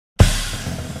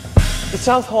The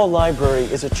South Hall Library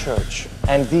is a church,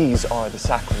 and these are the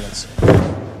sacraments.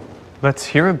 Let's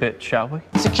hear a bit, shall we?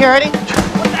 Security?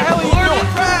 What the hell are you doing?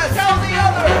 Tell the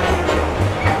other!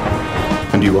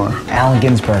 And you are? Allen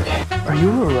Ginsberg. Are you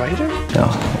a writer? No,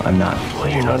 I'm not. Well,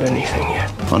 you're not anything yet.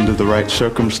 Under the right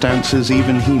circumstances,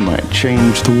 even he might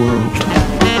change the world.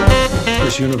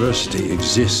 This university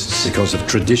exists because of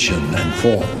tradition and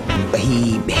form.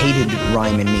 He hated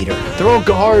rhyme and meter. They're all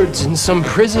guards in some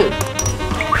prison.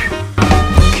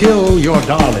 Kill your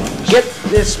darlings, Get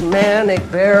this man a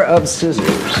pair of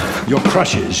scissors. your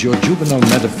crushes, your juvenile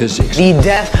metaphysics. The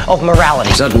death of morality.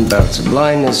 Sudden bouts of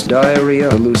blindness, diarrhea,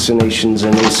 hallucinations,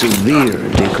 and a severe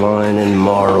decline in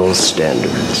moral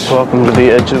standards. Welcome to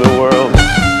the edge of the world.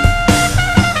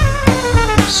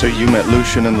 So you met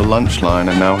Lucian in the lunch line,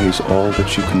 and now he's all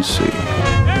that you can see.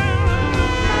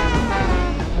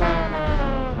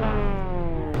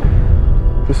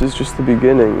 This is just the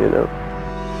beginning, you know.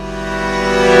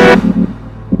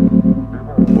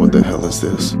 What the hell is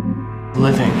this?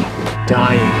 Living,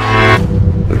 dying.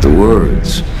 But the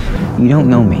words, You don't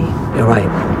know me. you're right.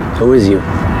 Who is you?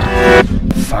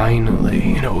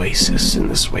 Finally, an oasis in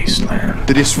this wasteland.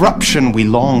 The disruption we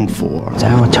long for It's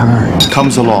our turn.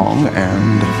 comes along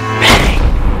and...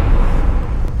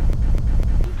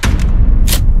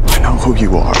 I know who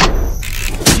you are.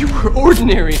 You were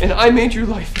ordinary, and I made your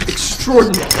life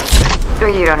extraordinary. So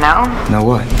you don't know? Know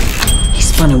what? He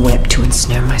spun a web to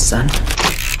ensnare my son.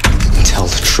 Tell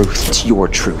the truth. It's your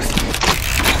truth.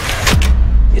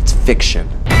 It's fiction.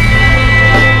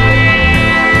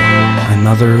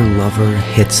 Another lover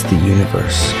hits the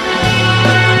universe.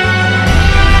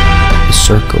 The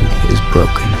circle is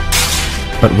broken,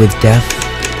 but with death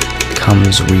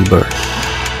comes rebirth.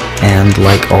 And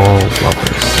like all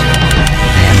lovers,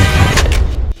 I am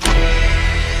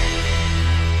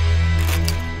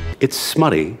ahead. It's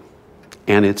smutty,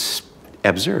 and it's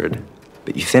absurd.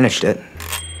 But you finished it.